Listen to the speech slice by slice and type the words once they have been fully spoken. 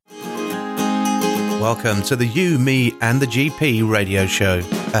Welcome to the You, Me and the GP radio show,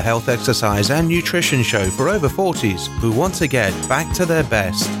 a health, exercise and nutrition show for over 40s who want to get back to their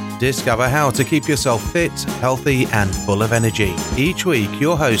best. Discover how to keep yourself fit, healthy and full of energy. Each week,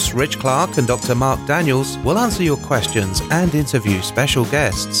 your hosts Rich Clark and Dr. Mark Daniels will answer your questions and interview special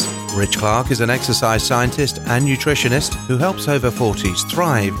guests. Rich Clark is an exercise scientist and nutritionist who helps over 40s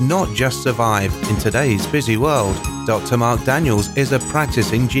thrive, not just survive, in today's busy world. Dr. Mark Daniels is a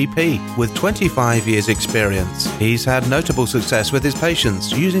practicing GP with 25 years experience. He's had notable success with his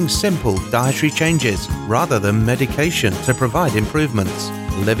patients using simple dietary changes rather than medication to provide improvements.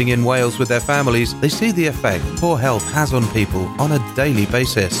 Living in Wales with their families, they see the effect poor health has on people on a daily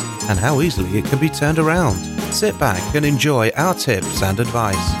basis and how easily it can be turned around. Sit back and enjoy our tips and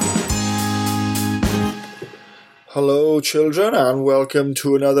advice. Hello children and welcome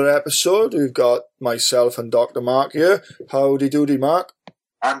to another episode. We've got myself and Dr. Mark here. Howdy doody, Mark?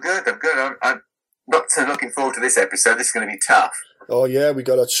 I'm good. I'm not so looking forward to this episode. This is going to be tough. Oh yeah, we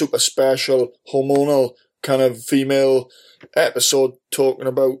got a super special hormonal kind of female episode talking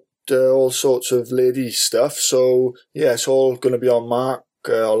about all sorts of lady stuff. So yeah, it's all going to be on Mark.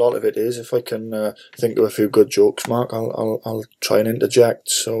 A lot of it is. If I can think of a few good jokes, Mark, I'll try and interject.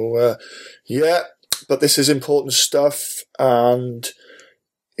 So yeah. But this is important stuff, and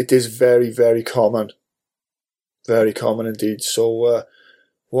it is very, very common. Very common indeed. So,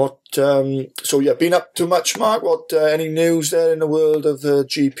 been up to much, Mark? What, any news there in the world of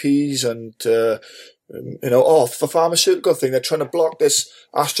GPs and, the pharmaceutical thing? They're trying to block this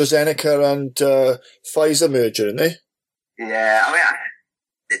AstraZeneca and Pfizer merger, aren't they? Yeah, I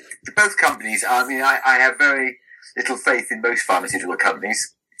mean, both companies, I have very little faith in most pharmaceutical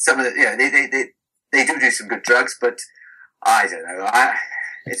companies. Some of the, they do some good drugs, but I don't know.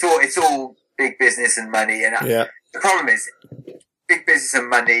 It's all big business and money, and the problem is big business and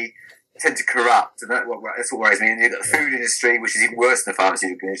money tend to corrupt, and that's what worries me. And you've got the food industry, which is even worse than the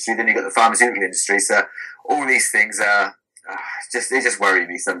pharmaceutical industry. Then you've got the pharmaceutical industry. So all these things are they just worry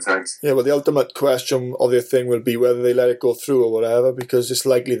me sometimes. Yeah, well, the ultimate question of the thing will be whether they let it go through or whatever, because it's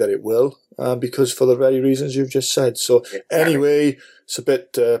likely that it will, because for the very reasons you've just said. So anyway, it's a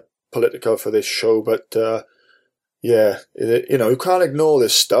bit political for this show, but you can't ignore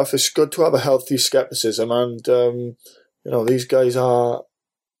this stuff. It's good to have a healthy skepticism, and these guys are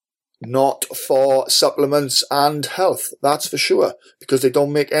not for supplements and health, that's for sure, because they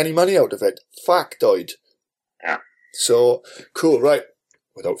don't make any money out of it. Factoid. Yeah. So cool, right?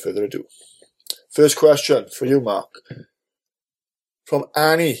 Without further ado, first question for you, Mark, from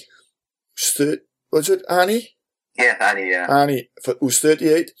Annie. Was it Annie? Yeah, Annie, yeah. Annie, who's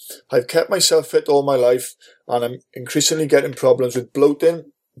 38. I've kept myself fit all my life, and I'm increasingly getting problems with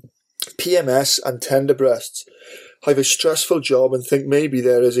bloating, PMS, and tender breasts. I have a stressful job and think maybe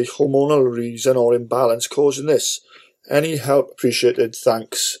there is a hormonal reason or imbalance causing this. Any help appreciated.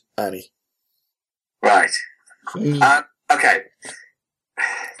 Thanks, Annie. Right. Okay.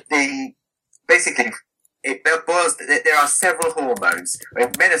 There are several hormones. I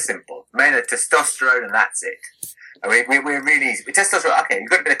mean, men are simple. Men are testosterone and that's it. I mean, we're really easy. With testosterone, okay,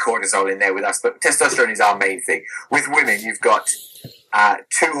 you've got a bit of cortisol in there with us, but testosterone is our main thing. With women, you've got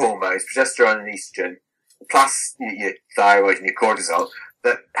two hormones, progesterone and estrogen, plus your thyroid and your cortisol,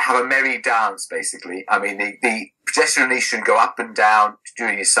 that have a merry dance, basically. I mean, the progesterone and estrogen go up and down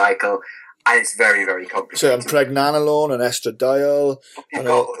during your cycle, and it's very, very complicated. So, pregnanolone and estradiol. You've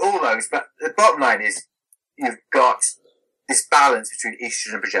got all those, but the bottom line is you've got this balance between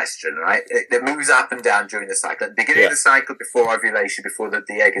estrogen and progesterone, right? It moves up and down during the cycle. At the beginning of the cycle, before ovulation, before the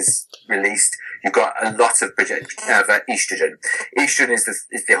egg is released, you've got a lot of estrogen. Estrogen is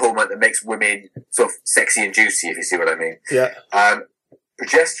the hormone that makes women sort of sexy and juicy, if you see what I mean. Yeah.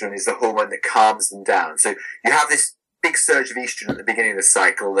 Progesterone is the hormone that calms them down. So you have this big surge of estrogen at the beginning of the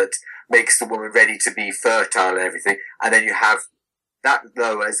cycle that makes the woman ready to be fertile and everything, and then you have that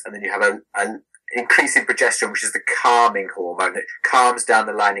lowers, and then you have an increase in progesterone, which is the calming hormone that calms down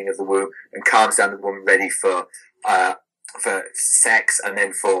the lining of the womb and calms down the woman ready for sex and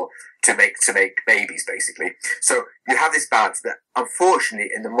then to make babies, basically. So you have this balance that,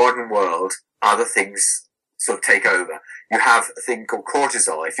 unfortunately, in the modern world, other things sort of take over. You have a thing called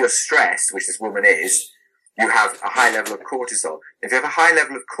cortisol. If you're stressed, which this woman is, you have a high level of cortisol. If you have a high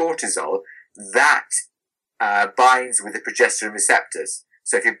level of cortisol, that binds with the progesterone receptors.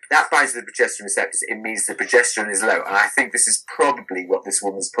 So if that binds with the progesterone receptors, it means the progesterone is low. And I think this is probably what this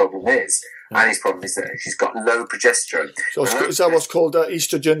woman's problem is. Annie's problem is that she's got low progesterone. So is that what's called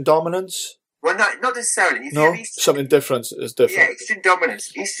estrogen dominance? Well, not necessarily. No, something different is different. Yeah, estrogen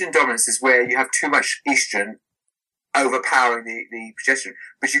dominance. Estrogen dominance is where you have too much estrogen overpowering the progesterone.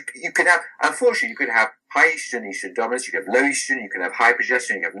 But you could have, unfortunately, you could have high estrogen dominance, you could have low estrogen, you could have high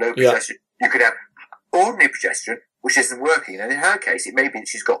progesterone, you could have low progesterone, you could have ordinary progesterone, which isn't working. And in her case, it may be that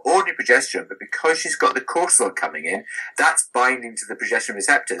she's got ordinary progesterone, but because she's got the cortisol coming in, that's binding to the progesterone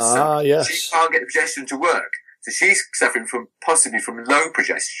receptors. So she can't get the progesterone to work. So she's suffering possibly from low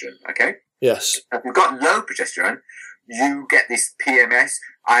progesterone, okay? Yes. If you've got low progesterone, you get this PMS.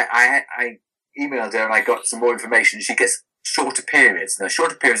 I emailed her and I got some more information. She gets shorter periods. Now,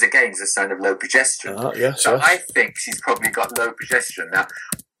 shorter periods, again, is a sign of low progesterone. So I think she's probably got low progesterone. Now,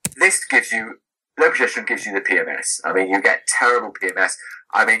 low progesterone gives you the PMS. I mean, you get terrible PMS.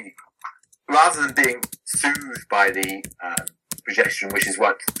 I mean, rather than being soothed by the progesterone, which is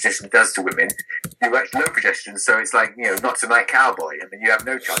what progesterone does to women, you actually low progesterone, so it's like, not tonight cowboy. I mean, you have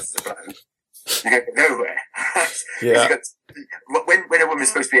no chances of blow. You go nowhere. When a woman's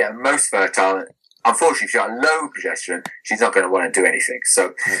supposed to be at her most fertile, unfortunately, if she's got low progesterone, she's not going to want to do anything.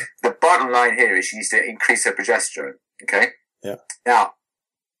 So the bottom line here is she needs to increase her progesterone. Okay. Yeah. Now,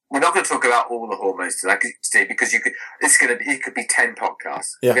 we're not going to talk about all the hormones today because it could be 10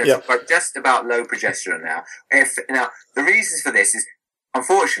 podcasts. Yeah. We're going to talk about just about low progesterone now. Now, the reasons for this is,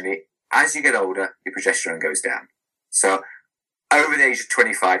 unfortunately, as you get older, your progesterone goes down. So, over the age of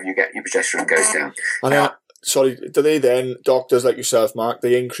 25, your progesterone goes down. And do they then, doctors like yourself, Mark,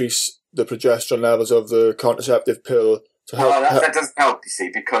 they increase the progesterone levels of the contraceptive pill to help? Well, that doesn't help, you see,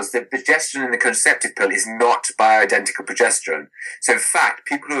 because the progesterone in the contraceptive pill is not bioidentical progesterone. So, in fact,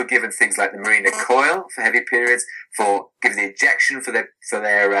 people who are given things like the Mirena coil for heavy periods, for giving the injection for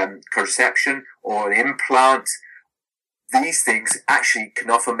their contraception, or the implant, these things actually can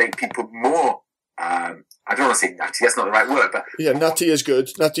often make people more. I don't want to say nutty, that's not the right word, but... Yeah, nutty is good.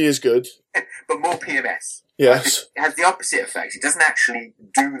 But more PMS. Yes. It has the opposite effect. It doesn't actually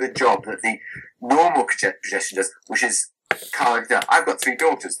do the job that the normal progesterone does, which is calming down. I've got 3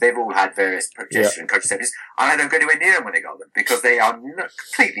 daughters. They've all had various progesterone contraceptives, and I don't go anywhere near them when they got them, because they are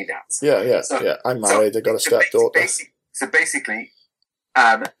completely nuts. Yeah. I'm married, I've got a stepdaughter. So basically,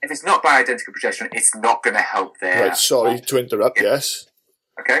 if it's not bioidentical progesterone, it's not going to help their... Right, sorry to interrupt, yes.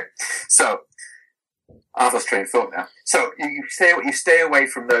 Okay, so... I've lost train of thought now. So you stay away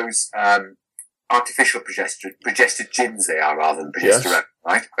from those artificial progestogens they are, rather than progesterone,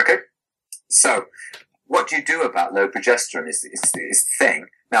 right? Okay. So what do you do about low progesterone is the thing.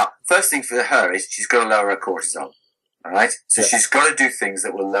 Now, first thing for her is she's got to lower her cortisol. All right. So she's got to do things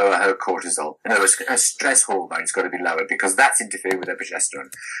that will lower her cortisol. In other words, her stress hormone's got to be lowered, because that's interfering with her progesterone.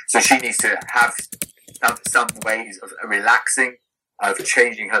 So she needs to have some ways of relaxing, of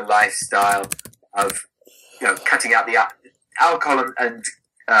changing her lifestyle, of cutting out the alcohol and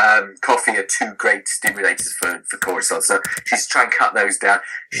coffee are 2 great stimulators for cortisol. So she's trying to cut those down.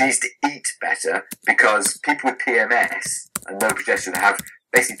 She needs to eat better, because people with PMS and low progesterone have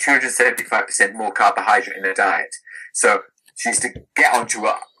basically 275% more carbohydrate in their diet. So she needs to get onto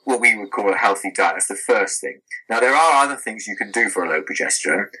what we would call a healthy diet. That's the first thing. Now, there are other things you can do for a low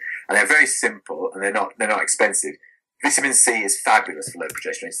progesterone, and they're very simple and they're not expensive. Vitamin C is fabulous for low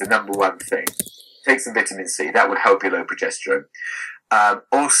progesterone. It's the number one thing. Take some vitamin C. That would help your low progesterone.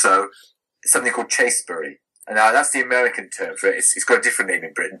 Also, something called chasteberry. And now that's the American term for it. It's got a different name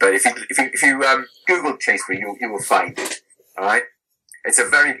in Britain, but if you Google chasteberry, you will find it. All right. It's a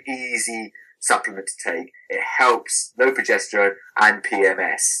very easy supplement to take. It helps low progesterone and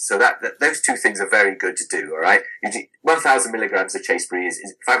PMS. So that those 2 things are very good to do. All right. 1,000 milligrams of chasteberry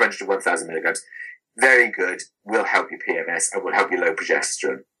is 500 to 1,000 milligrams. Very good. Will help your PMS and will help your low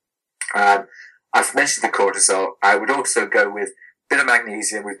progesterone. I've mentioned the cortisol. I would also go with a bit of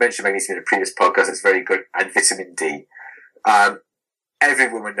magnesium. We've mentioned magnesium in a previous podcast. It's very good. And vitamin D.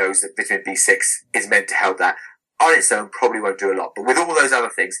 Every woman knows that vitamin B6 is meant to help that. On its own, probably won't do a lot. But with all those other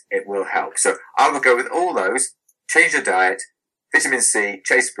things, it will help. So I would go with all those. Change your diet. Vitamin C,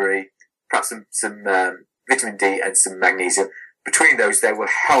 chasteberry, perhaps some vitamin D and some magnesium. Between those, they will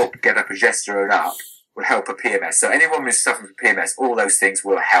help get her progesterone up, will help her PMS. So any woman who's suffering from PMS, all those things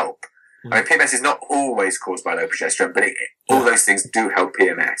will help. I mean, PMS is not always caused by low progesterone, but all those things do help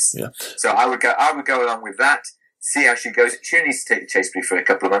PMS. Yeah. So I would go along with that. See how she goes. She needs to take the chasteberry for a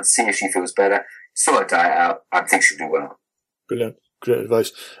couple of months. See if she feels better. Sort her diet out. I think she'll do well. Brilliant, great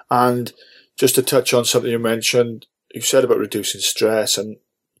advice. And just to touch on something you mentioned, you said about reducing stress, and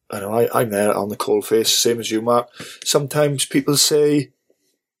I know I'm there on the cold face, same as you, Mark. Sometimes people say,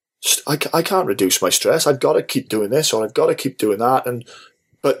 I can't reduce my stress. I've got to keep doing this, or I've got to keep doing that,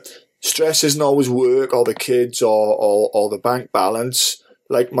 but stress isn't always work or the kids or the bank balance.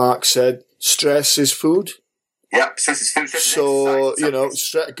 Like Mark said, stress is food. Yeah, stress is food. So,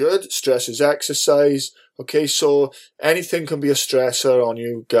 stress is exercise. Okay, so anything can be a stressor on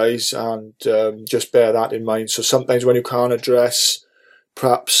you guys, and just bear that in mind. So sometimes when you can't address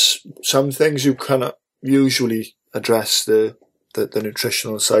perhaps some things, you cannot usually address the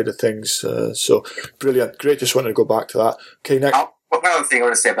nutritional side of things. So brilliant, great. Just wanted to go back to that. Okay, next. One other thing I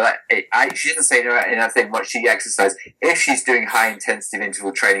want to say about that, she doesn't say in her thing what she exercises. If she's doing high intensity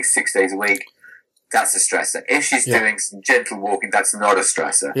interval training 6 days a week, that's a stressor. If she's doing some gentle walking, that's not a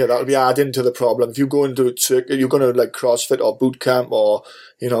stressor. Yeah, that would be adding to the problem. If you go into you're going to like CrossFit or boot camp or,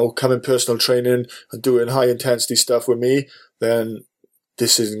 come in personal training and doing high intensity stuff with me, then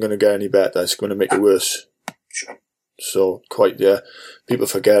this isn't going to get any better. It's going to make it worse. Sure. So people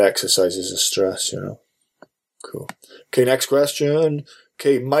forget exercise is a stress, Cool. Okay, next question.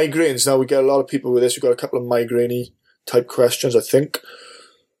 Okay, migraines. Now we get a lot of people with this. We've got a couple of migraine-y type questions, I think,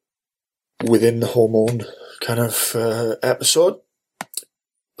 within the hormone kind of episode.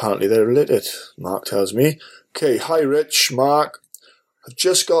 Apparently they're related, Mark tells me. Okay, hi Rich, Mark. I've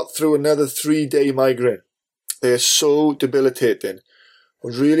just got through another 3-day migraine. They are so debilitating.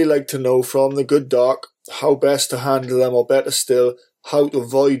 I'd really like to know from the good doc how best to handle them, or better still, how to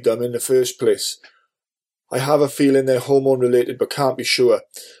avoid them in the first place. I have a feeling they're hormone related but can't be sure.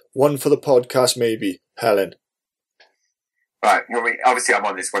 One for the podcast maybe. Helen. Right, obviously I'm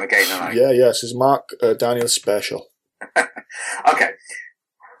on this one again, aren't I? Yeah, this is Mark Daniel's special. Okay.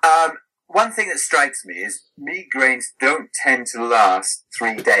 One thing that strikes me is migraines don't tend to last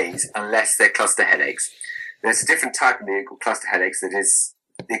 3 days unless they're cluster headaches. There's a different type of migraine called cluster headaches that is,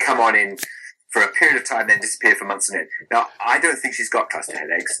 they come on in for a period of time, then disappear for months on end. Now, I don't think she's got cluster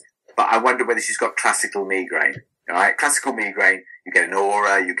headaches, but I wonder whether she's got classical migraine. All right, classical migraine, you get an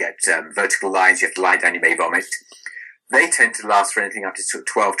aura, you get vertical lines, you have to lie down, you may vomit. They tend to last for anything up to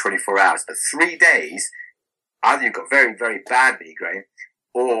 12, 24 hours. But 3 days, either you've got very, very bad migraine,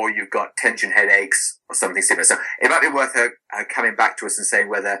 or you've got tension headaches or something similar. So it might be worth her coming back to us and saying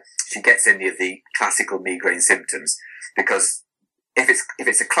whether she gets any of the classical migraine symptoms. Because if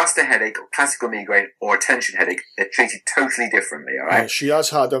it's a cluster headache or classical migraine or a tension headache, they're treated totally differently, all right? She has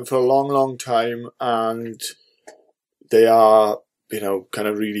had them for a long, long time, and they are, kind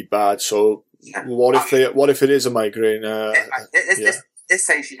of really bad. So what if it is a migraine? Let's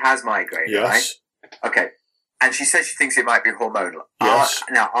say she has migraine, yes. Right? Okay. And she says she thinks it might be hormonal. Yes.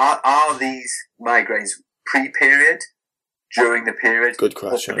 Are these migraines pre-period, during the period? Good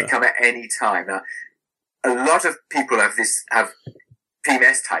question. Or can they come at any time? Now, a lot of people have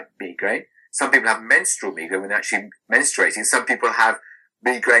PMS type migraine. Some people have menstrual migraine when they're actually menstruating. Some people have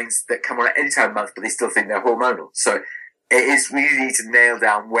migraines that come on at any time of month, but they still think they're hormonal. So it is really need to nail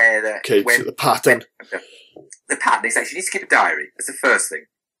down the pattern. The pattern is she needs to keep a diary. That's the first thing.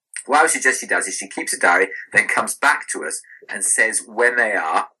 What I would suggest she does is she keeps a diary, then comes back to us and says when they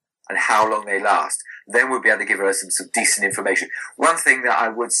are and how long they last. Then we'll be able to give her some decent information. One thing that I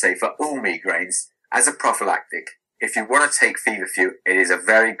would say for all migraines, as a prophylactic, if you want to take Feverfew, it is a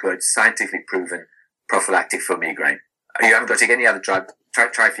very good, scientifically proven prophylactic for migraine. You haven't got to take any other drug.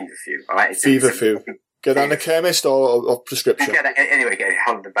 Try Feverfew. All right, Feverfew. Get that in a chemist or prescription? Get it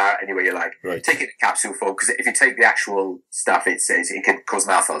Holland & Barrett, anywhere you like. Right. Take it in a capsule form, because if you take the actual stuff, it can cause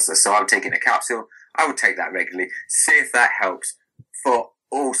mouth ulcers. So I would take it in a capsule. I would take that regularly. See if that helps for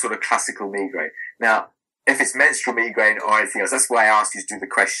all sort of classical migraine. Now, if it's menstrual migraine or anything else, that's why I asked you to do the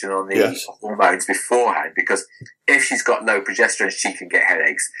question on the hormones beforehand, because if she's got low progesterone, she can get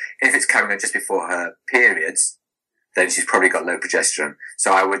headaches. If it's coming on just before her periods, then she's probably got low progesterone.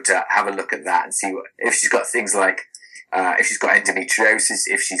 So I would have a look at that and see if she's got things like, if she's got endometriosis,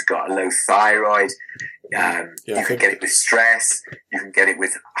 if she's got a low thyroid, you can get it with stress, you can get it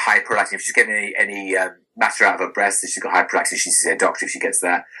with hyperactive. If she's getting any matter out of her breast, if she's got hyperactive, she needs to see a doctor if she gets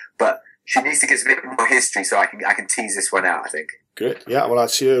that. But she needs to get a bit more history so I can tease this one out, I think. Great. Yeah, well, I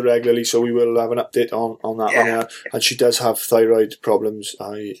see her regularly, so we will have an update on that one. Yeah. And she does have thyroid problems,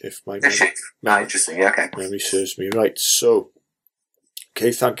 if my interesting. Yeah, okay. memory serves me right. So,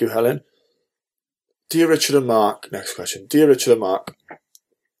 okay, thank you, Helen. Dear Richard and Mark, next question. Dear Richard and Mark,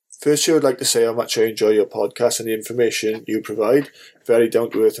 first I would like to say how much I enjoy your podcast and the information you provide. Very down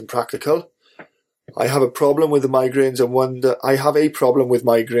to earth and practical. I have a problem with migraines and wonder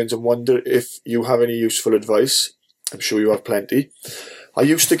if you have any useful advice. I'm sure you have plenty. I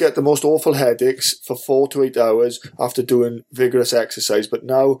used to get the most awful headaches for 4 to 8 hours after doing vigorous exercise, but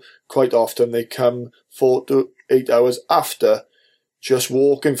now quite often they come 4 to 8 hours after just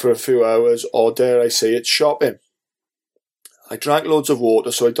walking for a few hours, or dare I say it, shopping. I drank loads of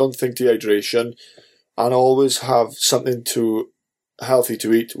water, so I don't think dehydration, and always have something healthy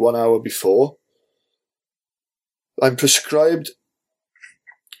to eat 1 hour before. I'm prescribed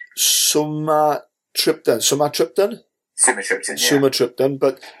somatropin sumatriptan. Sumatriptan,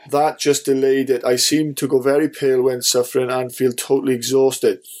 but that just delayed it. I seem to go very pale when suffering and feel totally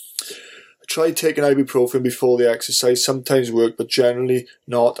exhausted. I tried taking ibuprofen before the exercise, sometimes worked, but generally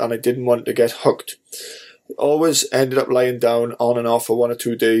not, and I didn't want to get hooked. I always ended up lying down on and off for 1 or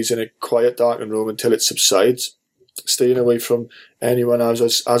 2 days in a quiet, darkened room until it subsides, staying away from anyone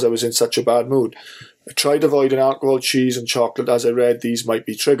as I was in such a bad mood. I tried avoiding alcohol, cheese and chocolate as I read these might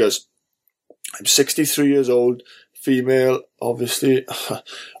be triggers. I'm 63 years old, female, obviously,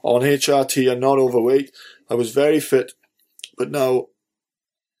 on HRT and not overweight. I was very fit, but now,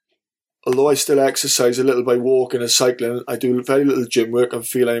 although I still exercise a little by walking and cycling, I do very little gym work and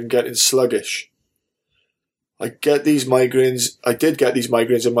feel I am getting sluggish. I did get these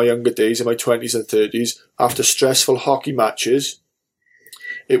migraines in my younger days, in my 20s and 30s, after stressful hockey matches.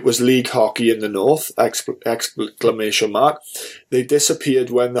 It was league hockey in the north, exclamation mark. They disappeared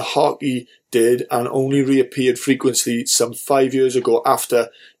when the hockey did and only reappeared frequently some 5 years ago after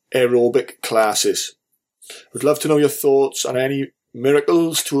aerobic classes. I'd love to know your thoughts on any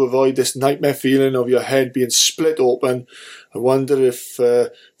miracles to avoid this nightmare feeling of your head being split open. I wonder if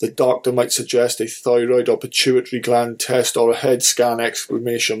the doctor might suggest a thyroid or pituitary gland test or a head scan,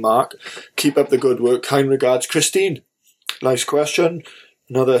 exclamation mark. Keep up the good work. Kind regards, Christine. Nice question.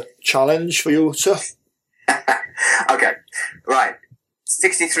 Another challenge for you, sir. Okay, right.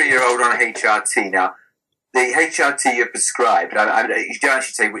 63-year-old on HRT. Now, the HRT you're prescribed, you don't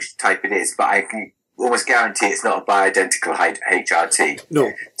actually say which type it is, but I can almost guarantee it's not a bioidentical HRT.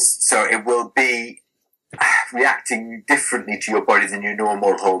 No. So it will be reacting differently to your body than your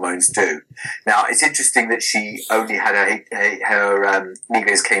normal hormones do. Now, it's interesting that she only had her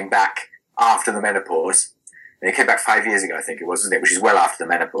migraines came back after the menopause. And it came back 5 years ago, I think it was, wasn't it? Which is well after the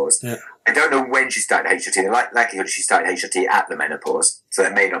menopause. Yeah. I don't know when she started HRT. The likelihood she started HRT at the menopause, so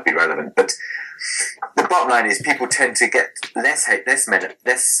that may not be relevant. But the bottom line is, people tend to get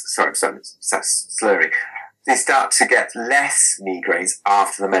slurry. They start to get less migraines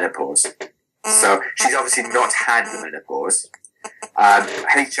after the menopause. So she's obviously not had the menopause.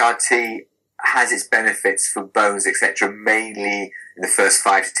 HRT has its benefits for bones, etc., mainly in the first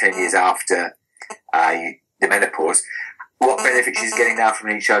 5 to 10 years after the menopause. What benefit she's getting now from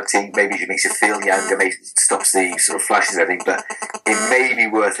HRT, maybe it makes you feel younger, maybe it stops the sort of flushes and everything, but it may be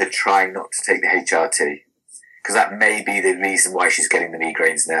worth her trying not to take the HRT, because that may be the reason why she's getting the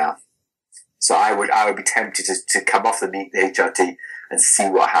migraines now. So I would be tempted to come off the HRT and see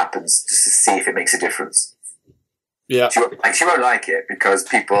what happens, just to see if it makes a difference. Yeah. She won't like it, because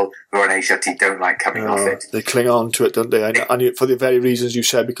people who are on HRT don't like coming off it. They cling on to it, don't they? And for the very reasons you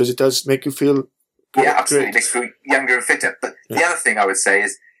said, because it does make you feel good. Yeah, absolutely. It makes you feel younger and fitter. But the other thing I would say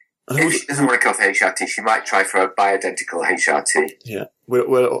is, if she doesn't want to go for HRT, she might try for a bioidentical HRT. Yeah.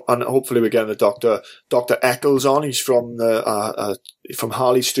 And hopefully we're getting the Dr. Eccles on. He's from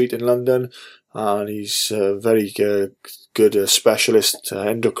Harley Street in London, and he's a very good specialist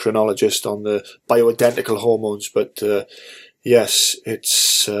endocrinologist on the bioidentical hormones. But yes,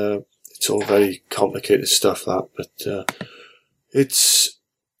 it's all very complicated stuff, that. But it's.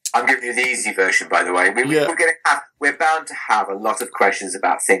 I'm giving you the easy version, by the way. We're bound to have a lot of questions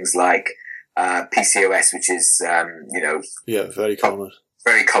about things like PCOS, which is very common.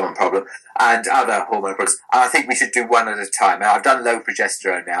 Very common problem, and other hormone problems. And I think we should do one at a time. Now, I've done low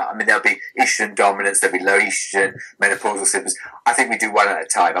progesterone now. I mean, there'll be estrogen dominance, there'll be low estrogen, menopausal symptoms. I think we do one at a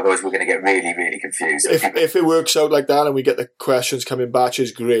time, otherwise we're going to get really, really confused. If it works out like that and we get the questions come in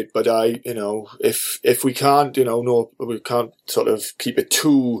batches, great. But if we can't, we can't sort of keep it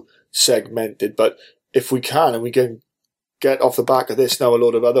too segmented. But if we can, and we can get off the back of this now a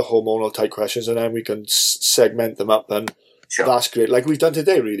load of other hormonal type questions, and then we can segment them up, then sure. That's great, like we've done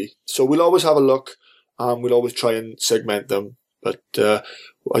today, really. So we'll always have a look, and we'll always try and segment them. But I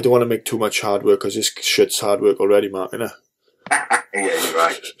don't want to make too much hard work, because this shit's hard work already, Mark, innit? Yeah, you're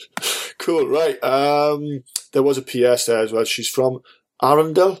right. Cool, right. There was a PS there as well. She's from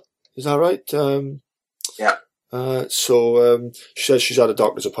Arundel, is that right? Yeah. So she says she's had a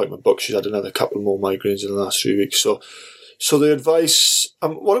doctor's appointment booked. She's had another couple more migraines in the last 3 weeks. So the advice,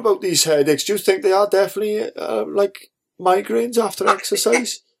 what about these headaches? Do you think they are definitely like migraines after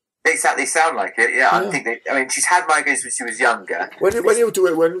exercise? They sound like it, yeah. I mean, she's had migraines when she was younger.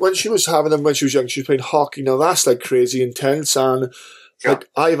 When she was having them when she was young, she was playing hockey. Now that's like crazy intense, and sure. Like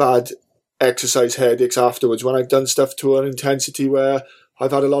I've had exercise headaches afterwards when I've done stuff to an intensity where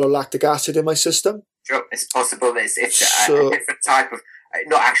I've had a lot of lactic acid in my system. Sure, it's possible. It's a different type of,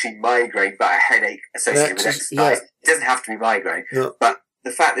 not actually migraine, but a headache associated with exercise. Yeah. It doesn't have to be migraine, no. But the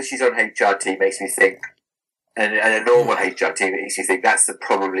fact that she's on HRT makes me think and a normal HRT makes you think that's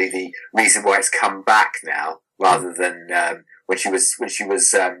probably the reason why it's come back now, rather than when she was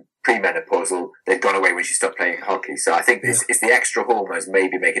premenopausal, they'd gone away when she stopped playing hockey. So I think it's the extra hormones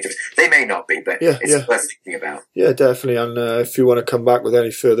maybe make a difference. They may not be, but it's worth thinking about. Yeah, definitely. And if you want to come back with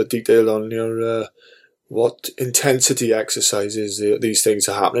any further detail on your what intensity exercises these things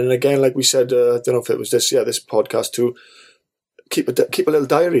are happening, and again, like we said, I don't know if it was this podcast too. Keep a little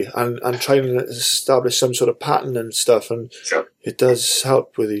diary and try and establish some sort of pattern and stuff, and it does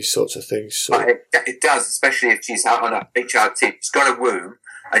help with these sorts of things. So. It does, especially if she's out on a HRT. She's got a womb,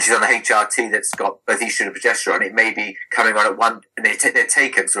 and she's on a HRT that's got both estrogen and progesterone. It may be coming on at one, and they're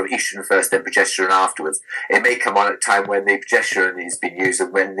taken sort of estrogen first, then progesterone afterwards. It may come on at a time when the progesterone is being used,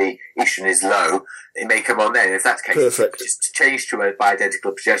 and when the estrogen is low, it may come on then. And if that's the case, perfect. Just change to a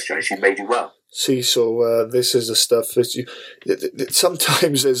bioidentical progesterone. She may do well. See, so this is the stuff that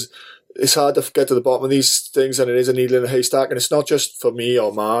sometimes it's hard to get to the bottom of these things, and it is a needle in a haystack, and it's not just for me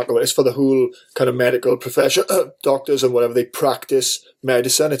or Mark, but it's for the whole kind of medical profession, doctors and whatever, they practice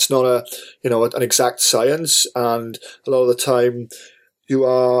medicine. It's not an exact science, and a lot of the time you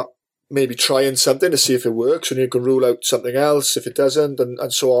are maybe trying something to see if it works, and you can rule out something else if it doesn't,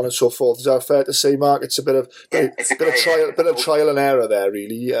 and so on and so forth. Is that fair to say, Mark? It's a bit of trial and error there,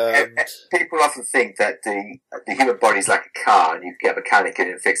 really. People often think that the human body is like a car, and you can get a mechanic in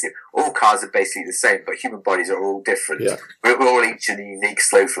and fix it. All cars are basically the same, but human bodies are all different. Yeah. We're all each a unique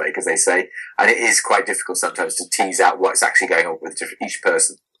snowflake, as they say, and it is quite difficult sometimes to tease out what's actually going on with each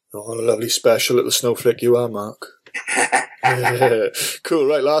person. Oh, what a lovely special little snowflake you are, Mark. Cool.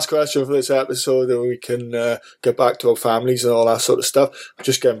 Right, last question for this episode, and we can get back to our families and all that sort of stuff. I'm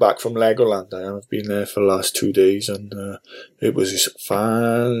just getting back from Legoland. I've been there for the last 2 days, and it was just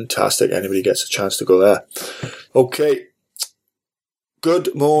fantastic. Anybody gets a chance to go there. Okay.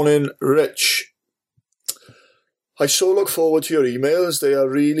 Good morning, Rich. I so look forward to your emails. They are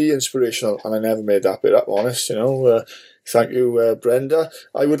really inspirational, and I never made that bit up, honest, Thank you, Brenda.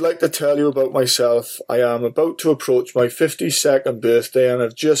 I would like to tell you about myself. I am about to approach my 52nd birthday, and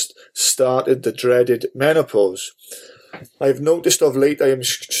I've just started the dreaded menopause. I've noticed of late I am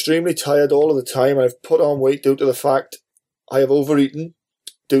extremely tired all of the time. I've put on weight due to the fact I have overeaten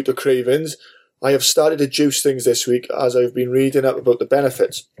due to cravings. I have started to juice things this week as I've been reading up about the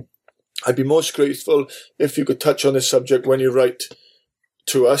benefits. I'd be most grateful if you could touch on this subject when you write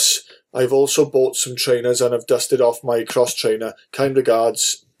to us. I've also bought some trainers and I've dusted off my cross trainer. Kind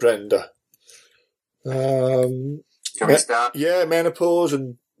regards, Brenda. Can we start? Yeah, menopause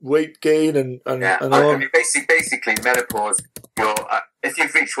and weight gain and all. I mean, basically, menopause. If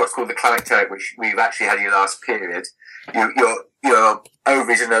you've reached what's called the climacteric, which we've actually had your last period, your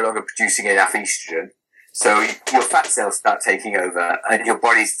ovaries are no longer producing enough estrogen, so your fat cells start taking over, and your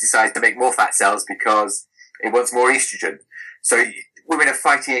body decides to make more fat cells because it wants more estrogen. So women are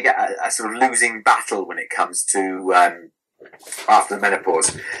fighting a sort of losing battle when it comes to after the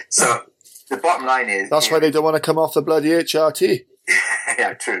menopause. So the bottom line is... That's why they don't want to come off the bloody HRT.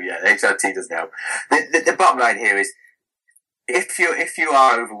 Yeah, true, yeah. The HRT doesn't help. The bottom line here is if you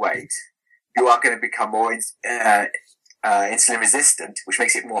are overweight, you are going to become more insulin resistant, which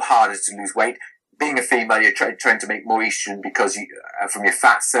makes it more harder to lose weight. Being a female, you're trying to make more estrogen because from your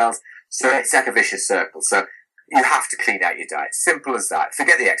fat cells. So it's like a vicious circle. So you have to clean out your diet. Simple as that.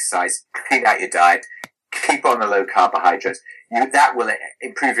 Forget the exercise. Clean out your diet. Keep on the low carbohydrates. That will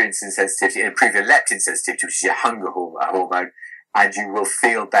improve your insulin sensitivity and improve your leptin sensitivity, which is your hunger hormone, and you will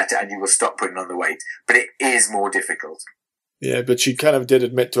feel better and you will stop putting on the weight. But it is more difficult. Yeah, but she kind of did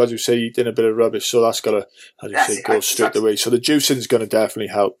admit to, as you say, eating a bit of rubbish, so that's got to, go straight away. So the juicing's going to definitely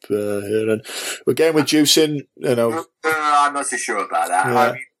help her. And again, with juicing, I'm not so sure about that.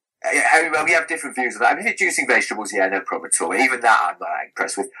 Yeah. We have different views of that. I mean, if you're juicing vegetables, no problem at all. Even that I'm not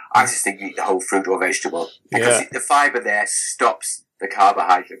impressed with. I just think you eat the whole fruit or vegetable because the fibre there stops the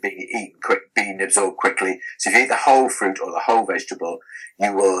carbohydrate being absorbed quickly. So if you eat the whole fruit or the whole vegetable,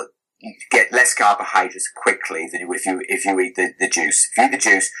 you get less carbohydrates quickly than if you eat the juice. If you eat the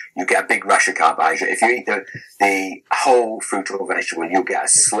juice, you get a big rush of carbohydrate. If you eat the whole fruit or vegetable, you'll get a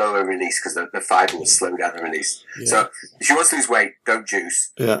slower release because the fibre will slow down the release. Yeah. So if you want to lose weight, don't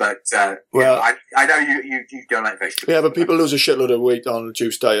juice. Yeah. But I know you don't like vegetables. Yeah, but people lose a shitload of weight on a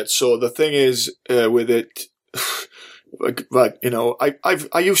juice diet. So the thing is with it.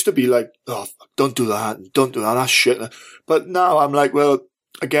 I used to be like, oh, don't do that, that's shit. But now I'm like, well,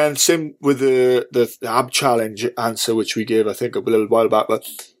 again, same with the ab challenge answer, which we gave, I think, a little while back, but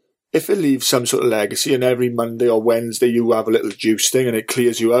if it leaves some sort of legacy and every Monday or Wednesday you have a little juice thing and it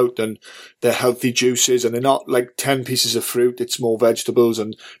clears you out, and they're healthy juices and they're not like 10 pieces of fruit, it's more vegetables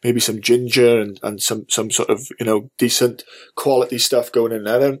and maybe some ginger and some sort of, decent quality stuff going in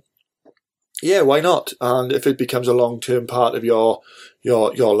there, then yeah, why not? And if it becomes a long-term part of your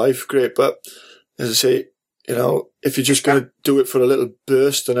life, great. But as I say, if you're just going to do it for a little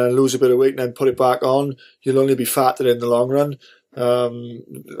burst and then lose a bit of weight and then put it back on, you'll only be fatter in the long run.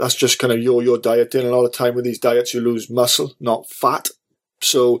 That's just kind of your dieting. A lot of time with these diets, you lose muscle, not fat.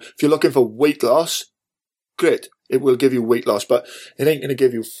 So if you're looking for weight loss, great. It will give you weight loss, but it ain't going to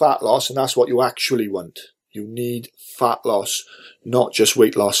give you fat loss, and that's what you actually want. You need fat loss, not just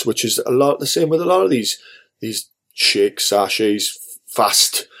weight loss, which is a lot the same with a lot of these shakes, sachets,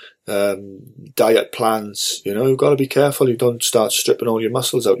 fast diet plans. You've got to be careful. You don't start stripping all your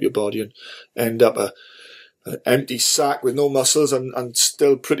muscles out of your body and end up an empty sack with no muscles and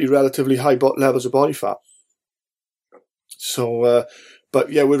still pretty relatively high levels of body fat. So, but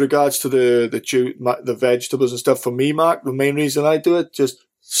yeah, with regards to the vegetables and stuff, for me, Mark, the main reason I do it, just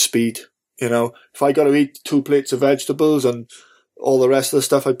speed. If I got to eat 2 plates of vegetables and all the rest of the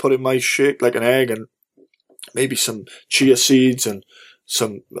stuff I put in my shake, like an egg and maybe some chia seeds and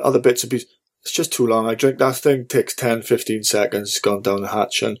some other bits and pieces, it's just too long. I drink that thing, takes 10, 15 seconds, it's gone down the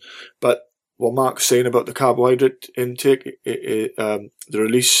hatch. But what Mark's saying about the carbohydrate intake, the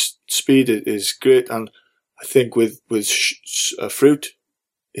release speed is great. And I think with fruit,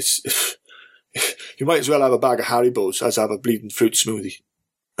 you might as well have a bag of Haribos as have a bleeding fruit smoothie.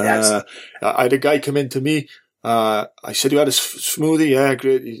 Yes. I had a guy come in to me. I said, you had a smoothie? Yeah,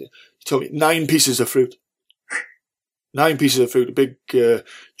 great. He told me 9 pieces of fruit. 9 pieces of fruit, a big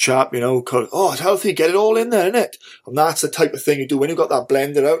chap, it's healthy, get it all in there, innit? And that's the type of thing you do when you've got that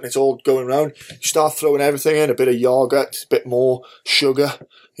blender out and it's all going around. You start throwing everything in, a bit of yogurt, a bit more sugar,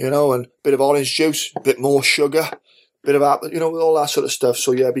 and a bit of orange juice, a bit more sugar, a bit of apple, all that sort of stuff.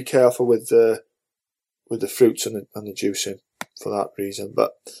 So yeah, be careful with the fruits and the juicing for that reason.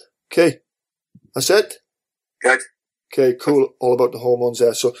 But okay, that's it. Good. Okay, cool. All about the hormones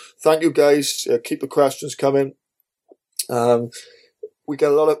there. So thank you guys. Keep the questions coming. We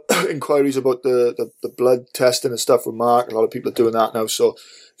get a lot of inquiries about the blood testing and stuff with Mark. A lot of people are doing that now. So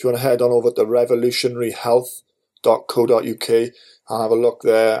if you want to head on over to revolutionaryhealth.co.uk and have a look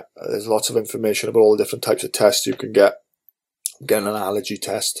there, there's lots of information about all the different types of tests you can get. I'm getting an allergy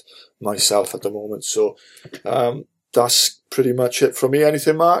test myself at the moment. So that's pretty much it from me.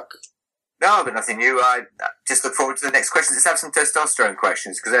 Anything, Mark? No, but nothing new. I just look forward to the next questions. Let's have some testosterone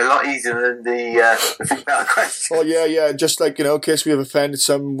questions because they're a lot easier than the female questions. Oh, yeah. Just like, in case we have offended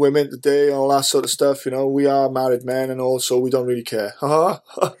some women today and all that sort of stuff, we are married men and also we don't really care. That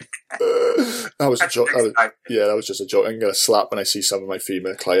was a joke. That was just a joke. I'm going to slap when I see some of my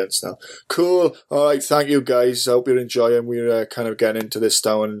female clients now. Cool. All right. Thank you, guys. I hope you're enjoying. We're kind of getting into this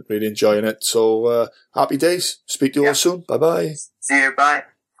now and really enjoying it. So happy days. Speak to you all soon. Bye-bye. See you. Bye.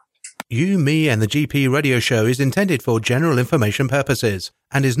 You, Me and the GP radio show is intended for general information purposes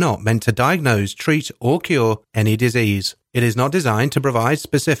and is not meant to diagnose, treat or cure any disease. It is not designed to provide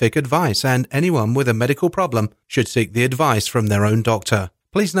specific advice, and anyone with a medical problem should seek the advice from their own doctor.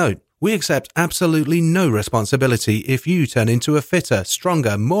 Please note, we accept absolutely no responsibility if you turn into a fitter,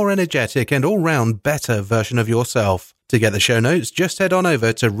 stronger, more energetic and all-round better version of yourself. To get the show notes, just head on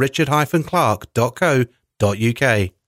over to richard-clark.co.uk.